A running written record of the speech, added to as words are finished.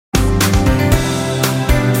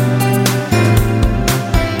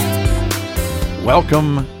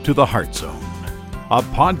Welcome to the Heart Zone, a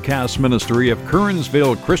podcast ministry of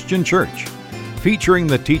Kernsville Christian Church, featuring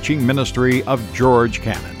the teaching ministry of George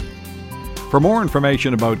Cannon. For more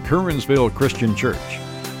information about Kernsville Christian Church,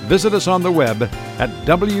 visit us on the web at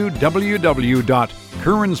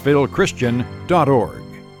www.kernsvillechristian.org.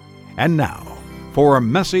 And now, for a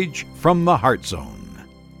message from the Heart Zone.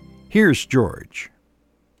 Here's George.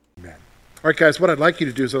 Amen. All right, guys, what I'd like you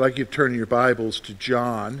to do is I'd like you to turn your Bibles to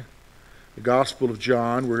John, the Gospel of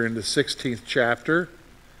John. We're in the 16th chapter.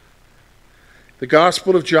 The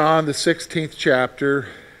Gospel of John, the 16th chapter.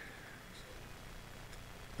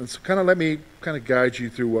 And so let me guide you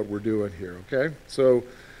through what we're doing here, okay? So,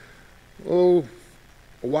 a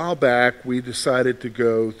while back, we decided to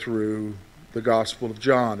go through the Gospel of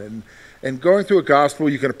John. And going through a gospel,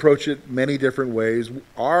 you can approach it many different ways.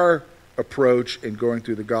 Our approach in going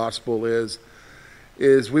through the gospel is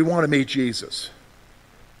we want to meet Jesus.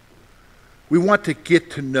 We want to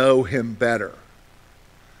get to know him better.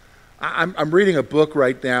 I'm reading a book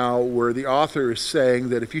right now where the author is saying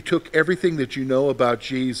that if you took everything that you know about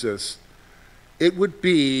Jesus, it would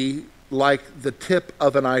be like the tip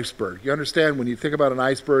of an iceberg. You understand, when you think about an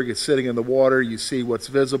iceberg, it's sitting in the water, you see what's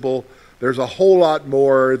visible. There's a whole lot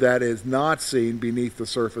more that is not seen beneath the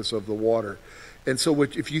surface of the water. And so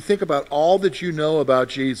if you think about all that you know about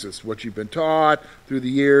Jesus, what you've been taught through the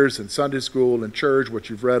years in Sunday school and church, what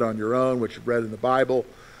you've read on your own, what you've read in the Bible,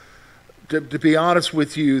 to be honest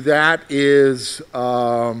with you, that is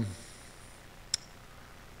hardly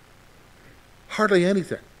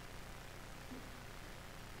anything.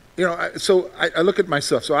 You know, so I look at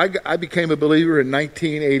myself. So I became a believer in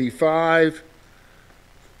 1985.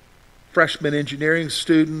 Freshman engineering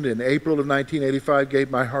student in April of 1985, gave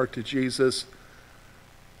my heart to Jesus.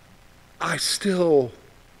 I still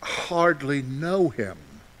hardly know him.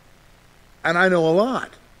 And I know a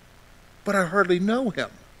lot, but I hardly know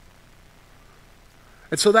him.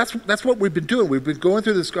 And so that's what we've been doing. We've been going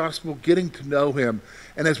through this gospel, getting to know him.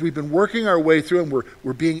 And as we've been working our way through him,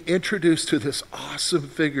 we're being introduced to this awesome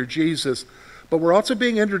figure, Jesus. But we're also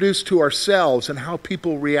being introduced to ourselves and how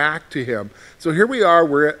people react to him. So here we are,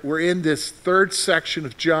 we're in this third section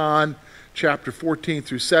of John, chapter 14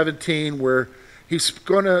 through 17, where he's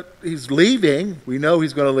leaving. We know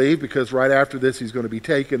he's going to leave because right after this he's going to be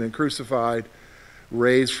taken and crucified,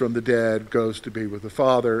 raised from the dead, goes to be with the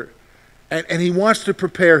Father. And he wants to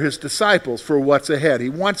prepare his disciples for what's ahead. He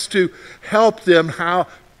wants to help them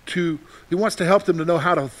to know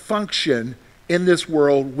how to function in this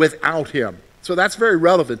world without him. So that's very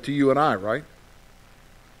relevant to you and I, right?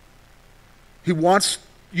 He wants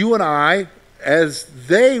you and I, as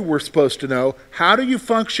they were supposed to know, how do you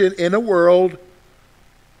function in a world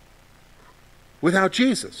without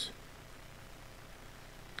Jesus?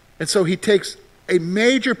 And so he takes a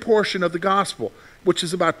major portion of the gospel, which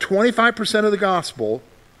is about 25% of the gospel,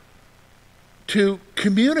 to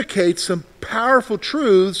communicate some powerful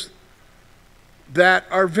truths that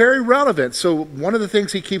are very relevant. So one of the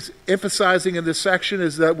things he keeps emphasizing in this section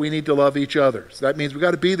is that we need to love each other. So that means we've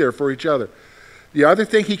got to be there for each other. The other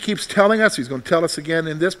thing he keeps telling us, he's going to tell us again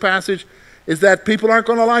in this passage, is that people aren't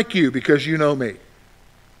going to like you because you know me.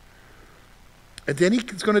 And then he's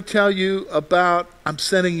going to tell you about, I'm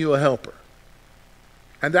sending you a helper.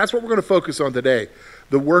 And that's what we're going to focus on today,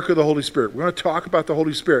 the work of the Holy Spirit. We're going to talk about the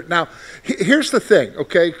Holy Spirit. Now, here's the thing,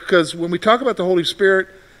 okay? Because when we talk about the Holy Spirit,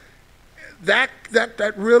 that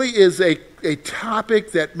really is a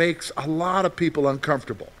topic that makes a lot of people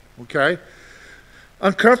uncomfortable, okay?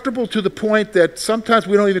 Uncomfortable to the point that sometimes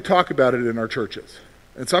we don't even talk about it in our churches.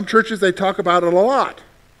 In some churches, they talk about it a lot.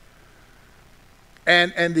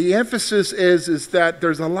 And the emphasis is that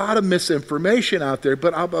there's a lot of misinformation out there,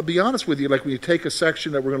 but I'll be honest with you, like when you take a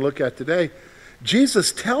section that we're going to look at today,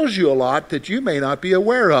 Jesus tells you a lot that you may not be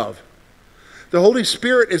aware of. The Holy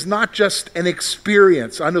Spirit is not just an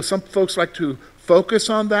experience. I know some folks like to focus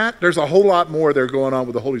on that. There's a whole lot more there going on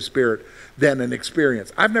with the Holy Spirit than an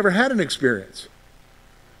experience. I've never had an experience.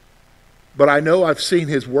 But I know I've seen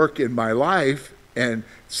his work in my life and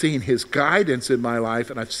seen his guidance in my life,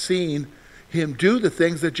 and I've seen him do the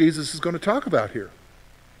things that Jesus is going to talk about here.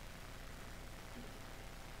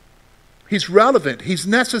 He's relevant. He's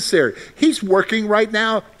necessary. He's working right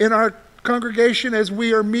now in our congregation as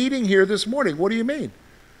we are meeting here this morning. What do you mean?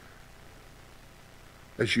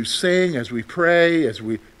 As you sing, as we pray, as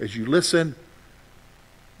you listen,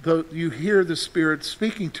 you hear the Spirit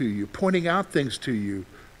speaking to you, pointing out things to you,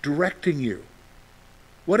 directing you.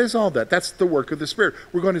 What is all that? That's the work of the Spirit.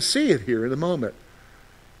 We're going to see it here in a moment.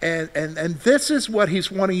 And this is what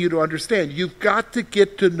he's wanting you to understand. You've got to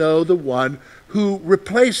get to know the one who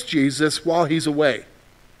replaced Jesus while he's away.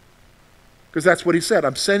 Because that's what he said.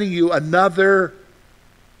 I'm sending you another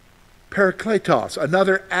Parakletos,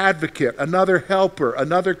 another advocate, another helper,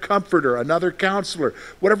 another comforter, another counselor,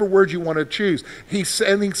 whatever word you want to choose. He's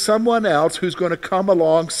sending someone else who's going to come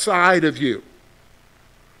alongside of you.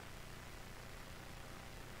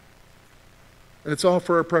 And it's all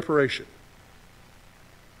for our preparation.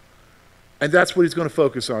 And that's what he's going to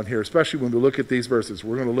focus on here, especially when we look at these verses.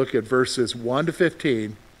 We're going to look at verses 1 to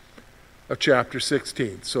 15 of chapter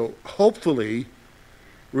 16. So hopefully,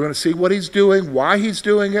 we're going to see what he's doing, why he's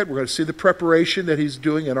doing it. We're going to see the preparation that he's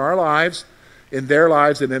doing in our lives, in their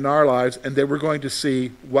lives, and in our lives. And then we're going to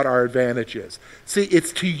see what our advantage is. See,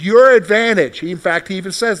 it's to your advantage. In fact, he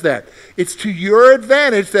even says that. It's to your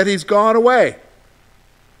advantage that he's gone away.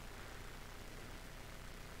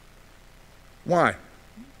 Why?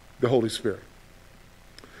 The Holy Spirit.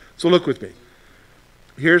 So look with me.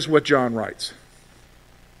 Here's what John writes.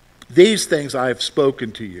 These things I have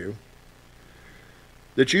spoken to you,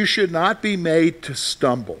 that you should not be made to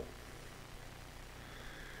stumble.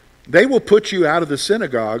 They will put you out of the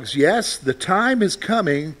synagogues. Yes, the time is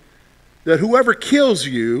coming that whoever kills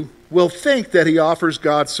you will think that he offers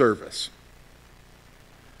God service.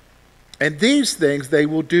 And these things they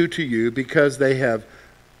will do to you because they have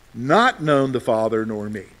not known the Father nor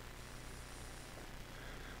me.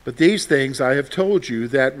 But these things I have told you,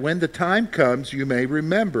 that when the time comes you may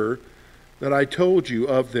remember that I told you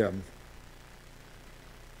of them.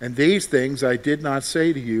 And these things I did not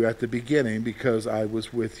say to you at the beginning because I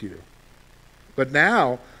was with you. But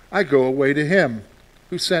now I go away to him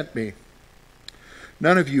who sent me.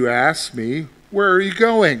 None of you asked me, where are you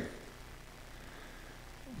going?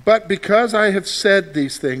 But because I have said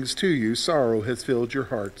these things to you, sorrow has filled your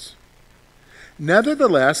hearts.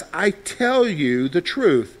 Nevertheless, I tell you the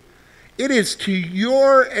truth. It is to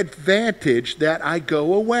your advantage that I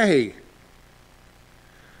go away.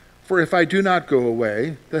 For if I do not go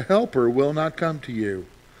away, the Helper will not come to you.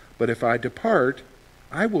 But if I depart,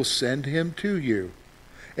 I will send him to you.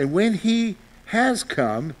 And when he has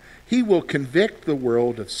come, he will convict the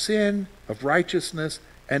world of sin, of righteousness,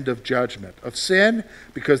 and of judgment. Of sin,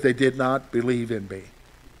 because they did not believe in me.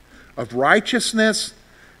 Of righteousness,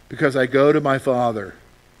 because I go to my Father,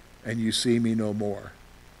 and you see me no more.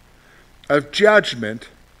 Of judgment,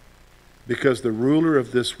 because the ruler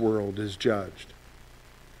of this world is judged.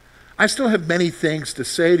 I still have many things to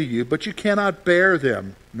say to you, but you cannot bear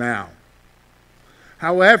them now.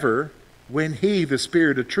 However, when he, the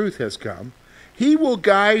Spirit of truth, has come, he will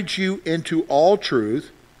guide you into all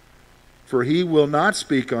truth, for he will not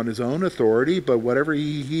speak on his own authority, but whatever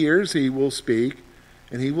he hears he will speak,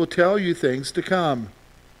 and he will tell you things to come.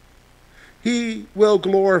 He will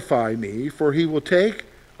glorify me, for he will take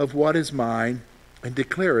of what is mine and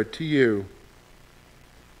declare it to you.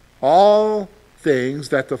 All things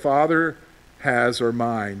that the Father has are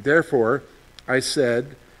mine. Therefore, I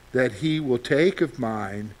said that he will take of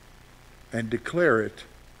mine and declare it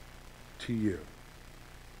to you.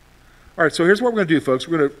 All right, so here's what we're going to do, folks.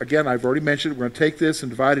 We're going to, again, I've already mentioned, we're going to take this and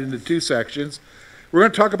divide it into two sections. We're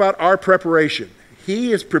going to talk about our preparation.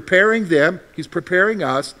 He is preparing them, he's preparing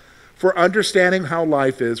us for understanding how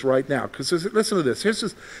life is right now. Because listen to this.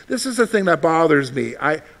 This is the thing that bothers me.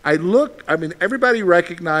 Everybody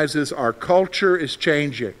recognizes our culture is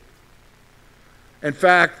changing. In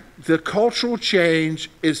fact, the cultural change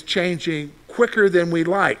is changing quicker than we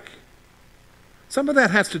like. Some of that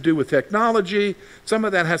has to do with technology. Some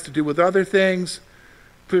of that has to do with other things.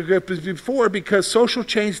 Before, because social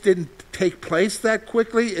change didn't take place that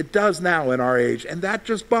quickly, it does now in our age, and that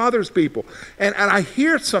just bothers people. And I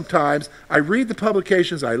hear sometimes, I read the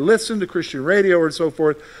publications, I listen to Christian radio and so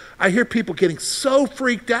forth, I hear people getting so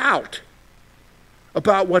freaked out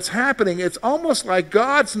about what's happening. It's almost like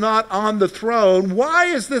God's not on the throne. Why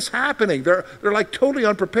is this happening? They're like totally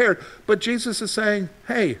unprepared. But Jesus is saying,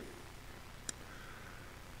 hey,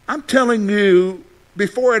 I'm telling you,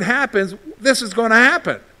 before it happens, this is going to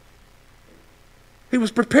happen. He was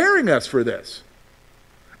preparing us for this.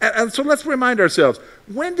 And so let's remind ourselves,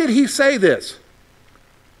 when did he say this?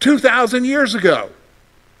 2,000 years ago.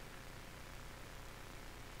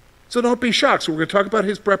 So don't be shocked. So we're going to talk about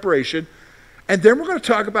his preparation, and then we're going to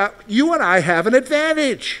talk about you and I have an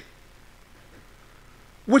advantage,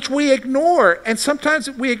 which we ignore. And sometimes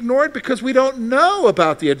we ignore it because we don't know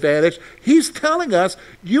about the advantage. He's telling us,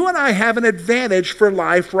 you and I have an advantage for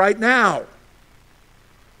life right now.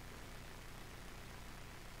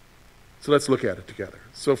 So let's look at it together.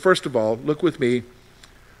 So first of all, look with me,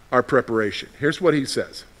 our preparation. Here's what he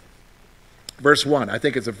says. Verse 1, I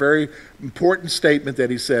think it's a very important statement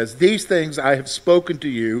that he says, these things I have spoken to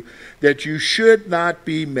you, that you should not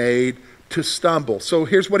be made to stumble. So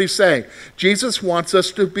here's what he's saying. Jesus wants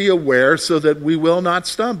us to be aware so that we will not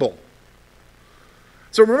stumble.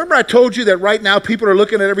 So remember I told you that right now people are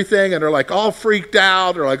looking at everything and they're like all freaked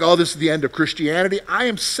out. They're like, oh, this is the end of Christianity. I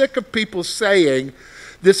am sick of people saying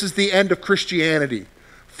this is the end of Christianity.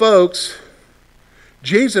 Folks,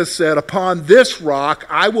 Jesus said, upon this rock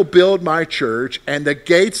I will build my church, and the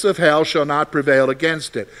gates of hell shall not prevail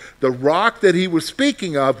against it. The rock that he was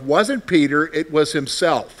speaking of wasn't Peter, it was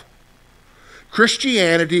himself.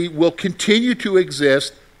 Christianity will continue to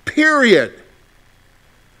exist, period.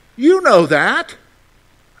 You know that.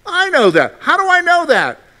 I know that. How do I know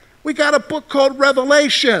that? We got a book called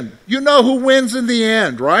Revelation. You know who wins in the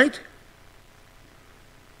end, right?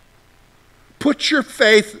 Put your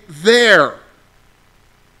faith there.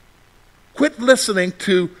 Quit listening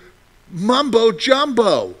to mumbo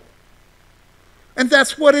jumbo. And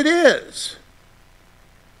that's what it is.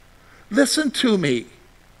 Listen to me.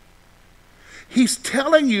 He's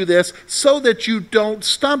telling you this so that you don't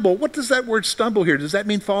stumble. What does that word stumble here? Does that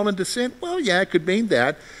mean fall into sin? Well, yeah, it could mean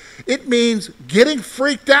that. It means getting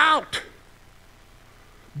freaked out,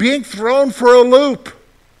 being thrown for a loop,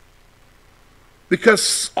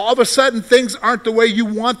 because all of a sudden things aren't the way you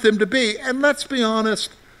want them to be. And let's be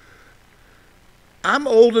honest, I'm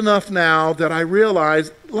old enough now that I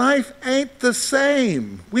realize life ain't the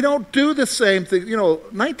same. We don't do the same thing.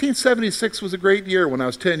 1976 was a great year when I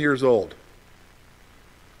was 10 years old.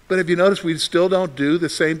 But have you noticed we still don't do the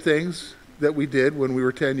same things that we did when we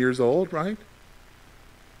were 10 years old, right?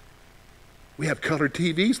 We have color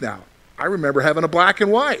TVs now. I remember having a black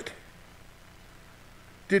and white.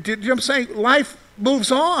 You know what I'm saying? Life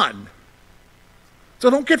moves on. So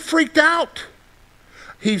don't get freaked out.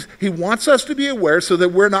 He wants us to be aware so that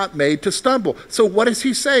we're not made to stumble. So what is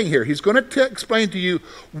he saying here? He's going to explain to you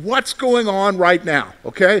what's going on right now,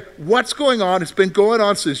 okay? What's going on? It's been going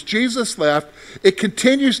on since Jesus left. It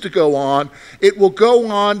continues to go on. It will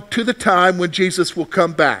go on to the time when Jesus will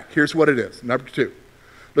come back. Here's what it is. Number 2.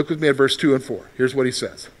 Look with me at verse 2 and 4. Here's what he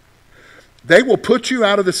says. They will put you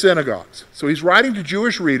out of the synagogues. So he's writing to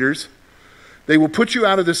Jewish readers. They will put you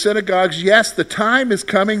out of the synagogues. Yes, the time is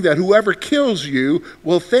coming that whoever kills you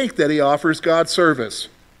will think that he offers God service.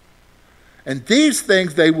 And these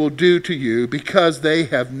things they will do to you because they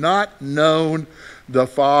have not known the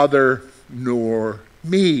Father nor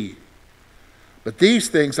me. But these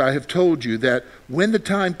things I have told you, that when the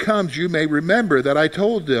time comes you may remember that I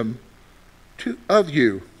told them of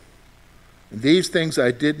you. And these things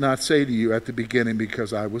I did not say to you at the beginning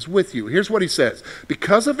because I was with you. Here's what he says.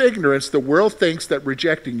 Because of ignorance, the world thinks that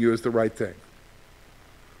rejecting you is the right thing.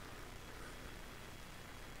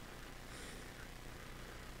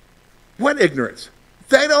 What ignorance?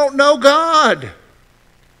 They don't know God.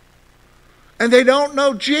 And they don't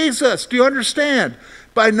know Jesus. Do you understand?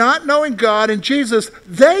 By not knowing God and Jesus,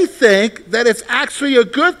 they think that it's actually a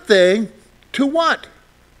good thing to what?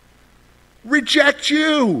 Reject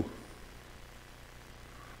you.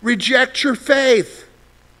 Reject your faith.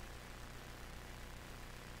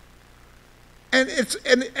 And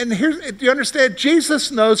here's, do you understand? Jesus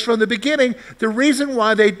knows from the beginning the reason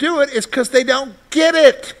why they do it is because they don't get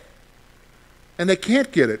it. And they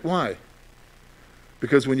can't get it. Why?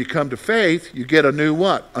 Because when you come to faith, you get a new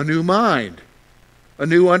what? A new mind. A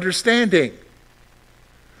new understanding.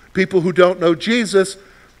 People who don't know Jesus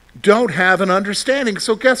don't have an understanding.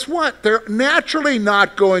 So guess what? They're naturally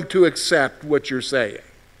not going to accept what you're saying.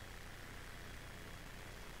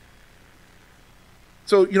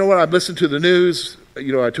 So, you know what, I've listened to the news.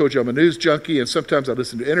 I told you I'm a news junkie, and sometimes I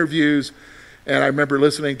listen to interviews. And I remember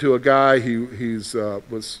listening to a guy, he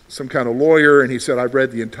was some kind of lawyer, and he said, I've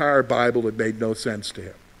read the entire Bible. It made no sense to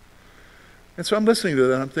him. And so I'm listening to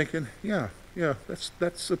that, and I'm thinking, yeah,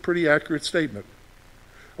 that's a pretty accurate statement.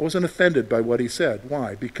 I wasn't offended by what he said.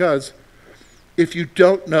 Why? Because if you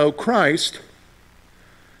don't know Christ,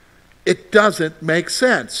 it doesn't make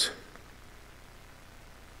sense.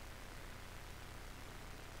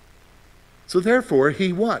 So therefore,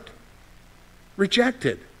 he what?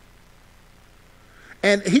 Rejected.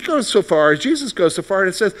 And he goes so far, Jesus goes so far,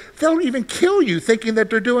 and says, they'll even kill you thinking that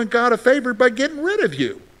they're doing God a favor by getting rid of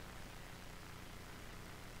you.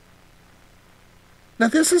 Now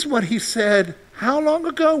this is what he said how long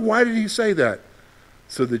ago? Why did he say that?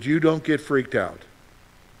 So that you don't get freaked out.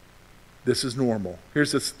 This is normal.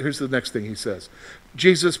 Here's the next thing he says.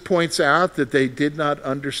 Jesus points out that they did not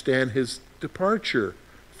understand his departure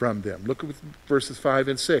from them. Look at verses 5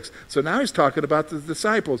 and 6. So now he's talking about the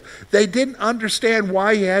disciples. They didn't understand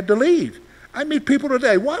why he had to leave. I meet people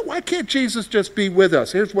today. Why can't Jesus just be with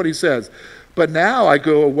us? Here's what he says. But now I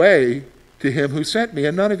go away to him who sent me,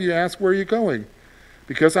 and none of you ask where you're going.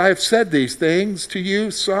 Because I have said these things to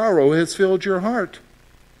you, sorrow has filled your heart.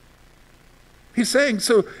 He's saying,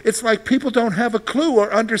 so it's like people don't have a clue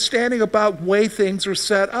or understanding about way things are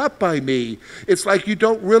set up by me. It's like you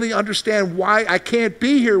don't really understand why I can't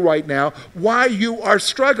be here right now, why you are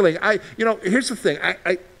struggling. Here's the thing.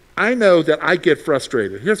 I know that I get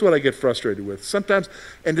frustrated. Here's what I get frustrated with. Sometimes,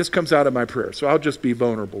 and this comes out of my prayer, so I'll just be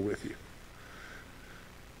vulnerable with you.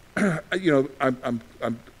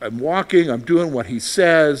 I'm walking, I'm doing what he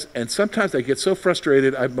says, and sometimes I get so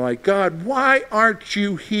frustrated, I'm like, God, why aren't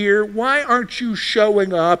you here? Why aren't you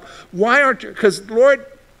showing up? Why aren't you? Because, Lord,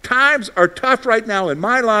 times are tough right now in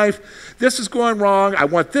my life. This is going wrong. I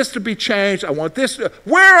want this to be changed. I want this to...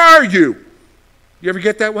 Where are you? You ever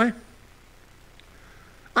get that way?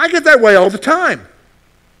 I get that way all the time.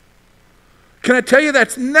 Can I tell you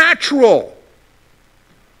that's natural?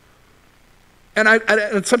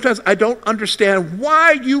 And sometimes I don't understand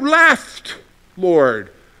why you left, Lord.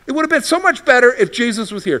 It would have been so much better if Jesus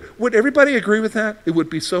was here. Would everybody agree with that? It would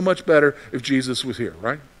be so much better if Jesus was here,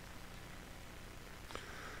 right?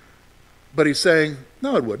 But he's saying,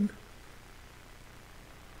 no, it wouldn't.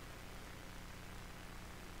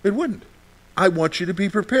 It wouldn't. I want you to be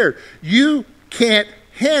prepared. You can't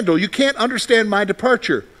understand my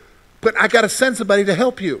departure, but I got to send somebody to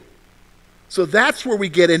help you. So that's where we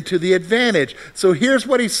get into the advantage. So here's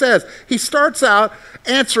what he says. He starts out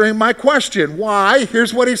answering my question. Why?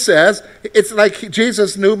 Here's what he says. It's like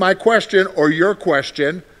Jesus knew my question or your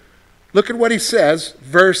question. Look at what he says,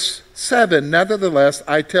 verse 7. Nevertheless,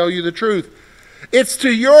 I tell you the truth. It's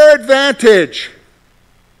to your advantage.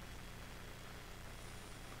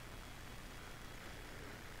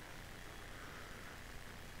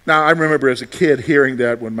 Now, I remember as a kid hearing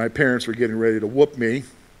that when my parents were getting ready to whoop me.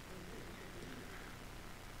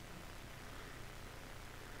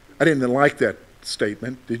 I didn't like that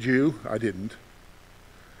statement. Did you? I didn't.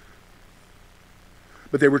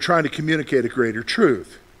 But they were trying to communicate a greater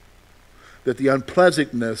truth. That the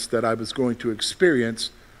unpleasantness that I was going to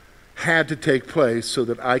experience had to take place so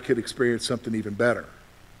that I could experience something even better.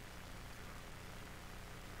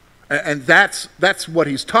 And that's what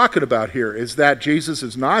he's talking about here, is that Jesus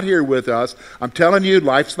is not here with us. I'm telling you,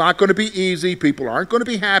 life's not going to be easy. People aren't going to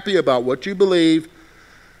be happy about what you believe.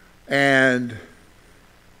 And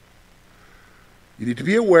you need to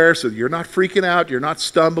be aware so that you're not freaking out, you're not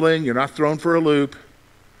stumbling, you're not thrown for a loop,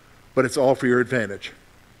 but it's all for your advantage.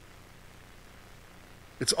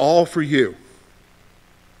 It's all for you.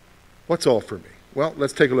 What's all for me? Well,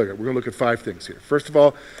 let's take a look at it. We're going to look at 5 things here. First of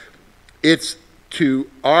all, it's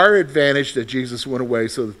to our advantage that Jesus went away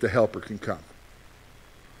so that the helper can come.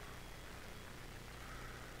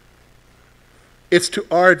 It's to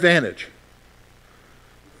our advantage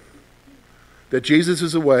that Jesus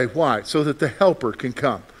is away. Why? So that the helper can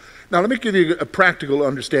come. Now, let me give you a practical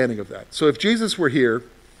understanding of that. So if Jesus were here,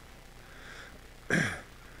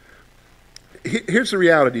 here's the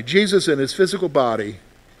reality. Jesus in his physical body,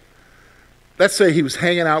 let's say he was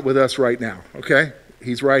hanging out with us right now, okay?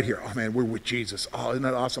 He's right here. Oh, man, we're with Jesus. Oh, isn't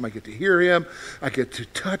that awesome? I get to hear him. I get to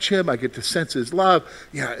touch him. I get to sense his love.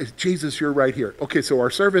 Yeah, Jesus, you're right here. Okay, so our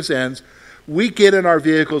service ends. We get in our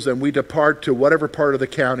vehicles and we depart to whatever part of the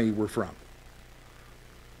county we're from.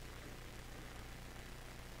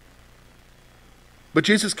 But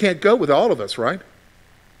Jesus can't go with all of us, right?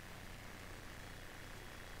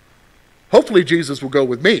 Hopefully Jesus will go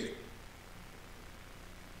with me.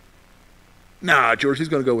 Nah, George, he's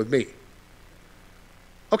going to go with me.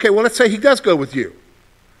 Okay, well, let's say he does go with you.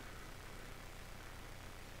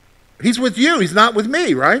 He's with you. He's not with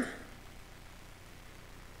me, right?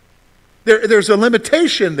 There's a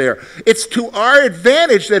limitation there. It's to our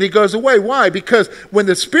advantage that he goes away. Why? Because when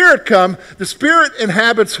the Spirit comes, the Spirit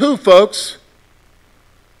inhabits who, folks?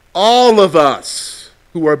 All of us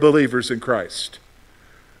who are believers in Christ.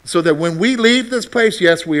 So that when we leave this place,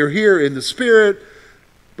 yes, we are here in the Spirit,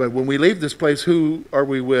 but when we leave this place, who are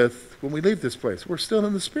we with when we leave this place? We're still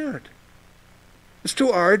in the Spirit. It's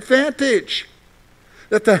to our advantage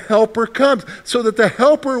that the Helper comes, so that the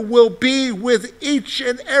Helper will be with each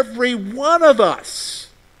and every one of us,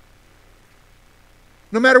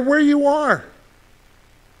 no matter where you are.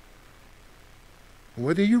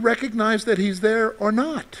 Whether you recognize that he's there or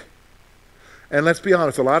not. And let's be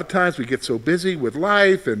honest, a lot of times we get so busy with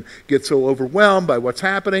life and get so overwhelmed by what's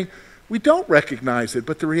happening, we don't recognize it.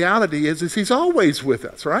 But the reality is he's always with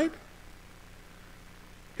us, right?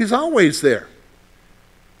 He's always there.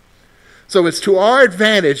 So it's to our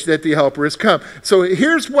advantage that the Helper has come. So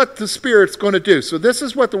here's what the Spirit's going to do. So this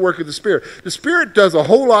is what the work of the Spirit. The Spirit does a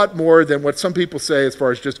whole lot more than what some people say as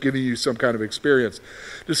far as just giving you some kind of experience.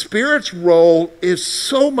 The Spirit's role is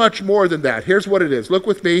so much more than that. Here's what it is. Look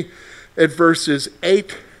with me at verses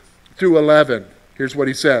 8 through 11. Here's what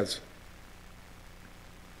he says.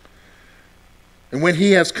 And when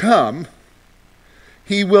he has come,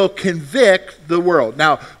 he will convict the world.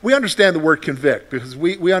 Now, we understand the word convict because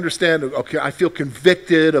we understand, okay, I feel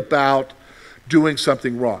convicted about doing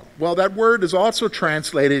something wrong. Well, that word is also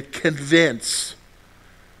translated convince.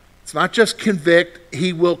 It's not just convict,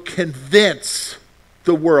 he will convince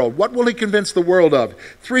the world. What will he convince the world of?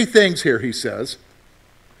 3 things here, he says.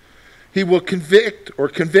 He will convict or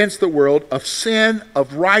convince the world of sin,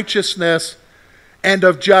 of righteousness, and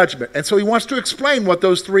of judgment. And so he wants to explain what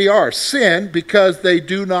those 3 are. Sin, because they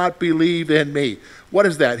do not believe in me. What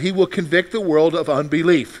is that? He will convict the world of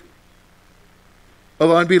unbelief.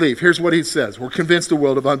 Of unbelief. Here's what he says. We're convinced the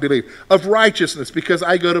world of unbelief. Of righteousness, because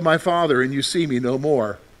I go to my Father and you see me no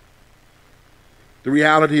more. The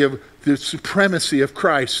reality of the supremacy of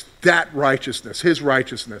Christ, that righteousness, his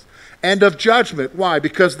righteousness. And of judgment. Why?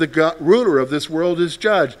 Because the ruler of this world is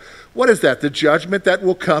judged. What is that? The judgment that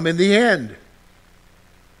will come in the end.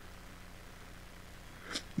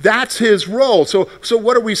 That's his role. So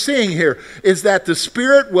what are we seeing here? Is that the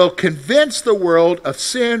Spirit will convince the world of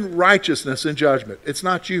sin, righteousness, and judgment. It's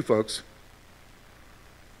not you, folks.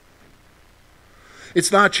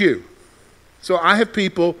 It's not you. So I have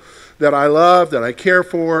people that I love, that I care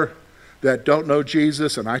for, that don't know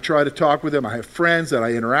Jesus, and I try to talk with them. I have friends that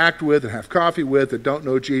I interact with and have coffee with that don't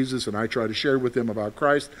know Jesus, and I try to share with them about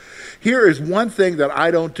Christ. Here is one thing that I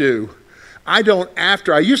don't do. I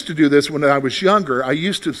used to do this when I was younger. I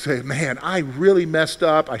used to say, man, I really messed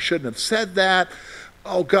up. I shouldn't have said that.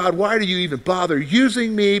 Oh, God, why do you even bother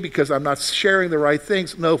using me? Because I'm not sharing the right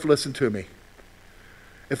things. No, listen to me.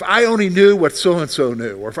 If I only knew what so-and-so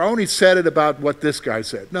knew, or if I only said it about what this guy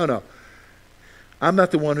said. No. I'm not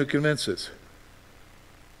the one who convinces.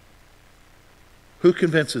 Who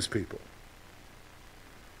convinces people?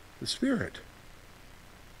 The Spirit.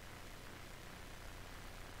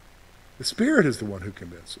 The Spirit is the one who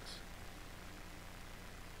convinces.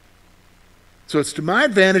 So it's to my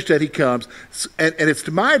advantage that he comes, and it's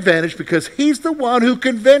to my advantage because he's the one who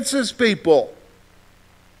convinces people.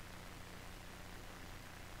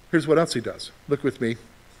 Here's what else he does. Look with me.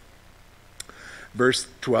 Verse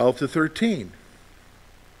 12 to 13.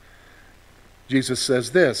 Jesus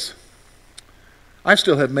says this. I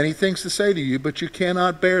still have many things to say to you, but you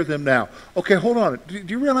cannot bear them now. Okay, hold on. Do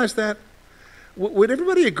you realize that? Would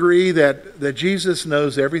everybody agree that Jesus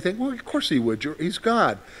knows everything? Well, of course he would. He's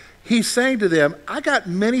God. He's saying to them, I got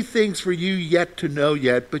many things for you yet to know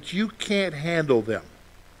yet, but you can't handle them.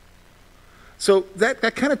 So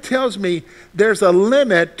that kind of tells me there's a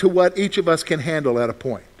limit to what each of us can handle at a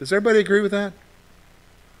point. Does everybody agree with that?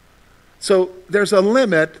 So there's a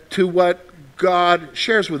limit to what God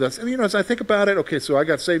shares with us. And as I think about it, okay, so I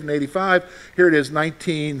got saved in 85. Here it is,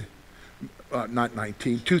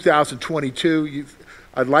 2022.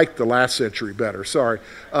 I like the last century better, sorry.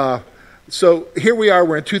 So here we are,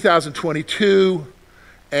 we're in 2022,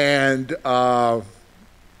 and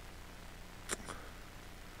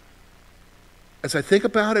as I think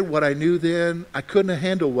about it, what I knew then, I couldn't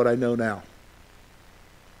handle what I know now.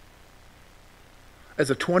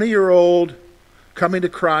 As a 20-year-old coming to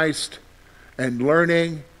Christ and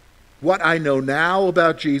learning what I know now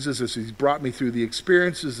about Jesus as he's brought me through the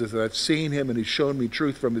experiences, as I've seen him and he's shown me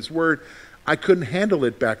truth from his word, I couldn't handle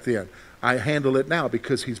it back then. I handle it now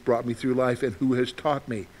because he's brought me through life, and who has taught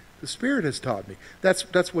me? The Spirit has taught me.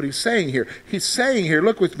 That's what he's saying here. He's saying here,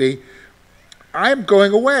 look with me, I'm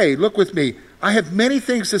going away. Look with me. I have many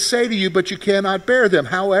things to say to you, but you cannot bear them.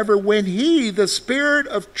 However, when he, the Spirit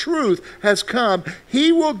of truth, has come,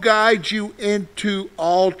 he will guide you into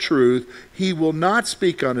all truth. He will not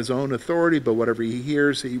speak on his own authority, but whatever he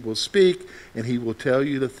hears, he will speak, and he will tell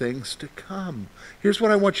you the things to come. Here's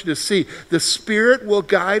what I want you to see. The Spirit will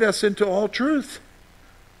guide us into all truth.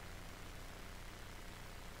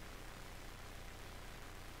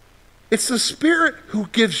 It's the Spirit who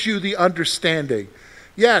gives you the understanding.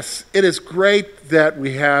 Yes, it is great that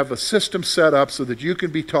we have a system set up so that you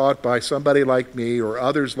can be taught by somebody like me or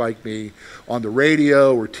others like me on the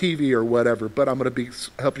radio or TV or whatever, but I'm going to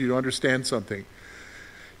help you to understand something.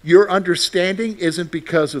 Your understanding isn't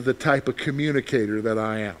because of the type of communicator that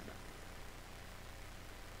I am.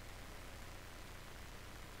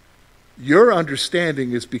 Your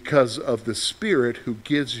understanding is because of the Spirit who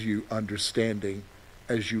gives you understanding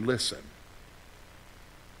as you listen.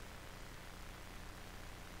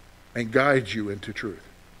 and guide you into truth.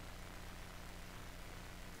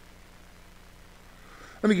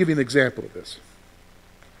 Let me give you an example of this.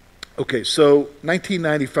 Okay, so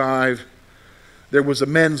 1995, there was a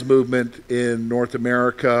men's movement in North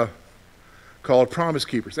America called Promise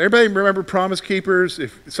Keepers. Everybody remember Promise Keepers?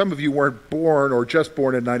 If some of you weren't born or just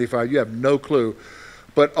born in 95, you have no clue.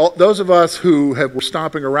 But those of us who were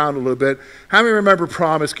stomping around a little bit, how many remember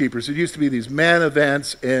Promise Keepers? It used to be these men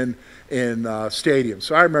events in stadiums.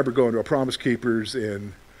 So I remember going to a Promise Keepers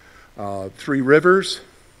in Three Rivers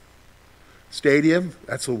Stadium.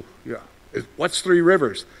 What's Three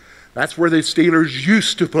Rivers? That's where the Steelers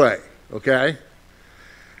used to play, okay?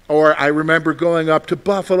 Or I remember going up to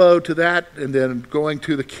Buffalo to that, and then going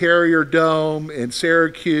to the Carrier Dome in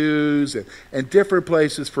Syracuse and different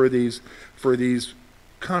places for these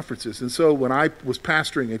conferences. And so when I was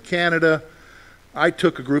pastoring in Canada, I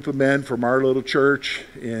took a group of men from our little church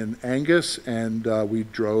in Angus, and we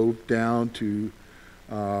drove down to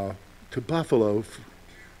Buffalo.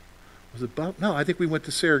 Was it Buffalo? No, I think we went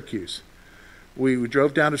to Syracuse. We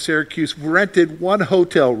drove down to Syracuse, rented one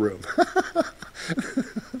hotel room.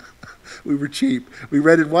 We were cheap. We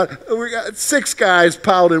rented one. We got 6 guys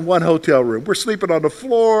piled in one hotel room. We're sleeping on the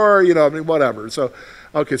floor, whatever. So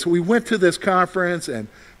we went to this conference, and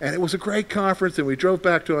it was a great conference, and we drove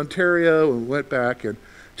back to Ontario and went back. And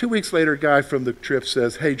 2 weeks later, a guy from the trip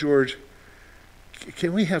says, "Hey, George,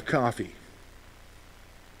 can we have coffee?"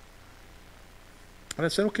 And I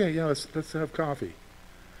said, "Okay, let's have coffee."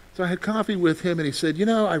 So I had coffee with him, and he said,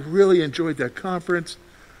 "I really enjoyed that conference.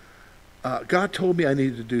 God told me I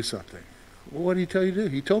needed to do something." Well, what did he tell you to do?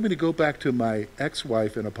 He told me to go back to my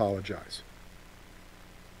ex-wife and apologize.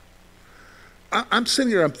 I'm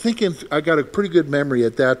sitting there, I'm thinking, I got a pretty good memory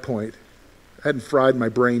at that point. I hadn't fried my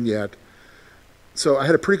brain yet. So I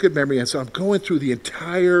had a pretty good memory, and so I'm going through the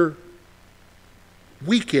entire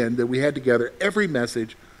weekend that we had together, every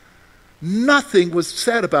message. Nothing was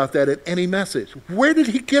said about that in any message. Where did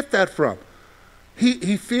he get that from?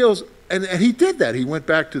 He feels, and he did that. He went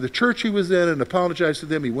back to the church he was in and apologized to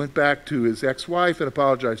them. He went back to his ex-wife and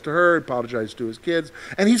apologized to her, apologized to his kids.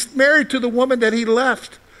 And he's married to the woman that he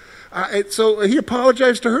left. So he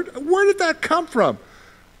apologized to her. Where did that come from?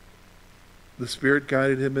 The Spirit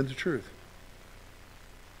guided him into truth.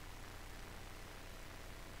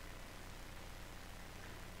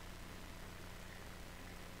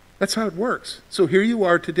 That's how it works. So here you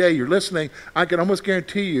are today, you're listening. I can almost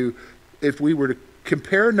guarantee you, if we were to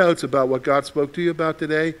compare notes about what God spoke to you about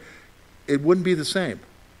today, it wouldn't be the same.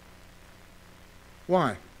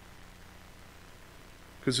 Why?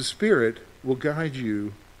 Because the Spirit will guide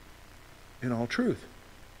you in all truth.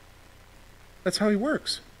 That's how He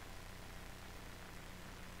works.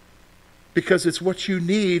 Because it's what you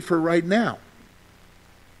need for right now.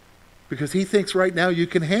 Because He thinks right now you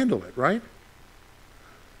can handle it, right?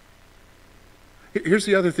 Here's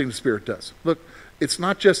the other thing the Spirit does. Look, it's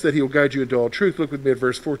not just that He will guide you into all truth. Look with me at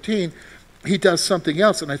verse 14. He does something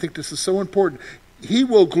else, and I think this is so important. He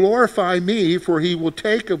will glorify me, for He will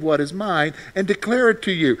take of what is mine and declare it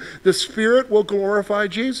to you. The Spirit will glorify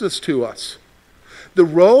Jesus to us. The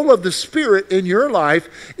role of the Spirit in your life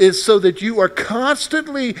is so that you are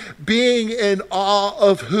constantly being in awe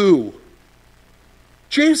of who?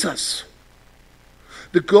 Jesus.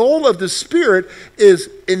 The goal of the Spirit is,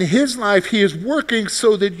 in His life, He is working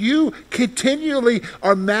so that you continually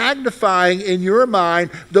are magnifying in your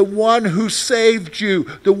mind the one who saved you,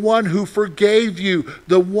 the one who forgave you,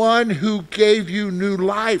 the one who gave you new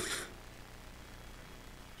life.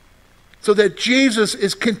 So that Jesus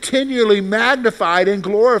is continually magnified and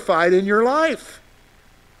glorified in your life.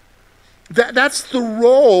 That's the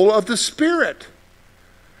role of the Spirit,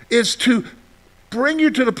 is to bring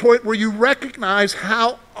you to the point where you recognize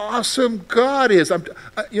how awesome God is.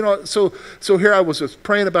 So here I was just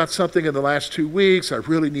praying about something in the last 2 weeks. I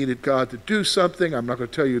really needed God to do something. I'm not going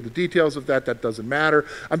to tell you the details of that. That doesn't matter.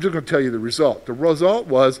 I'm just going to tell you the result. The result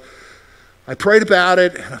was I prayed about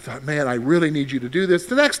it, and I thought, man, I really need you to do this.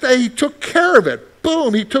 The next day, He took care of it.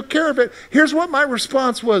 Boom, He took care of it. Here's what my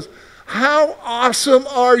response was. How awesome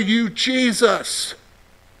are you, Jesus?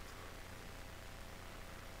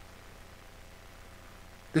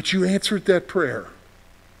 That you answered that prayer.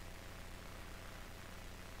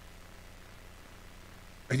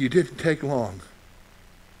 And you didn't take long.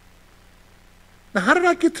 Now, how did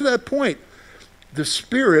I get to that point? The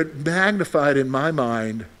Spirit magnified in my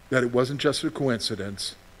mind that it wasn't just a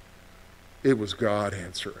coincidence. It was God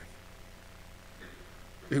answering.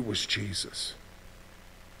 It was Jesus.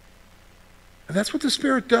 And that's what the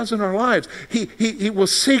Spirit does in our lives. He will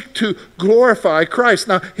seek to glorify Christ.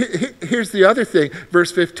 Now, here's the other thing. Verse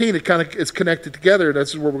 15, it kind of is connected together, and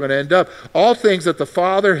this is where we're going to end up. All things that the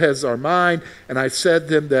Father has are mine, and I said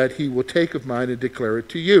them that he will take of mine and declare it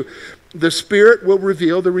to you. The Spirit will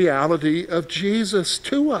reveal the reality of Jesus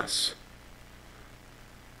to us.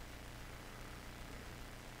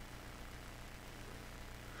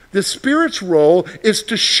 The Spirit's role is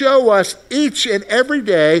to show us each and every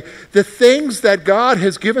day the things that God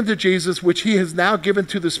has given to Jesus, which he has now given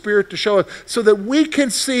to the Spirit to show us, so that we can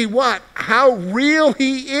see what? How real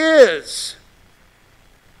he is.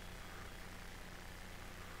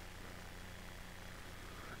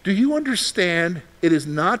 Do you understand? It is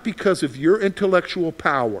not because of your intellectual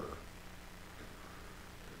power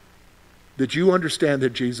that you understand that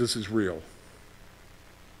Jesus is real.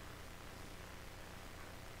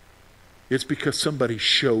 It's because somebody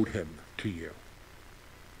showed him to you.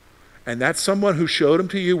 And that someone who showed him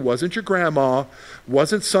to you wasn't your grandma,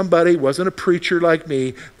 wasn't a preacher like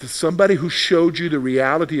me. Somebody who showed you the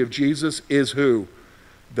reality of Jesus is who?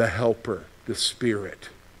 The Helper, the Spirit.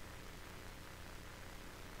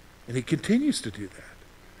 And he continues to do that.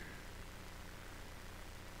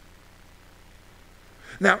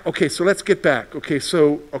 Now, okay, so let's get back. Okay,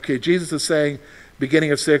 Jesus is saying,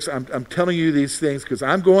 beginning of 6, I'm telling you these things because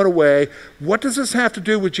I'm going away. What does this have to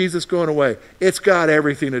do with Jesus going away? It's got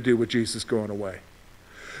everything to do with Jesus going away.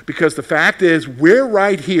 Because the fact is, we're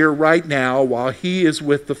right here, right now, while he is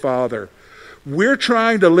with the Father. We're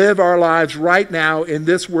trying to live our lives right now in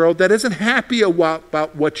this world that isn't happy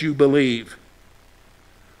about what you believe.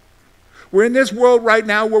 We're in this world right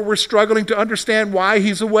now where we're struggling to understand why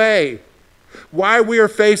he's away. Why we are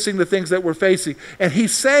facing the things that we're facing. And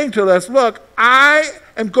he's saying to us, look, I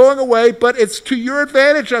am going away, but it's to your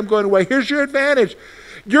advantage I'm going away. Here's your advantage.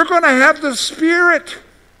 You're going to have the Spirit.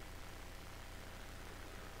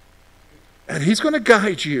 And he's going to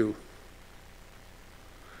guide you.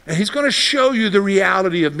 And he's going to show you the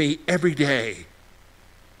reality of me every day.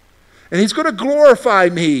 And he's going to glorify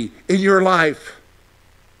me in your life.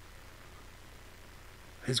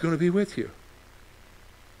 He's going to be with you.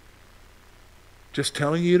 Just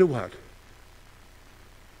telling you to what?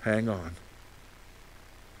 Hang on.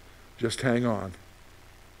 Just hang on.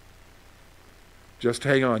 Just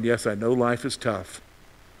hang on. Yes, I know life is tough,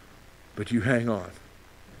 but you hang on.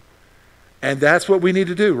 And that's what we need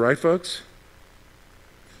to do, right, folks?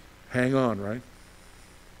 Hang on, right?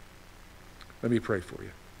 Let me pray for you.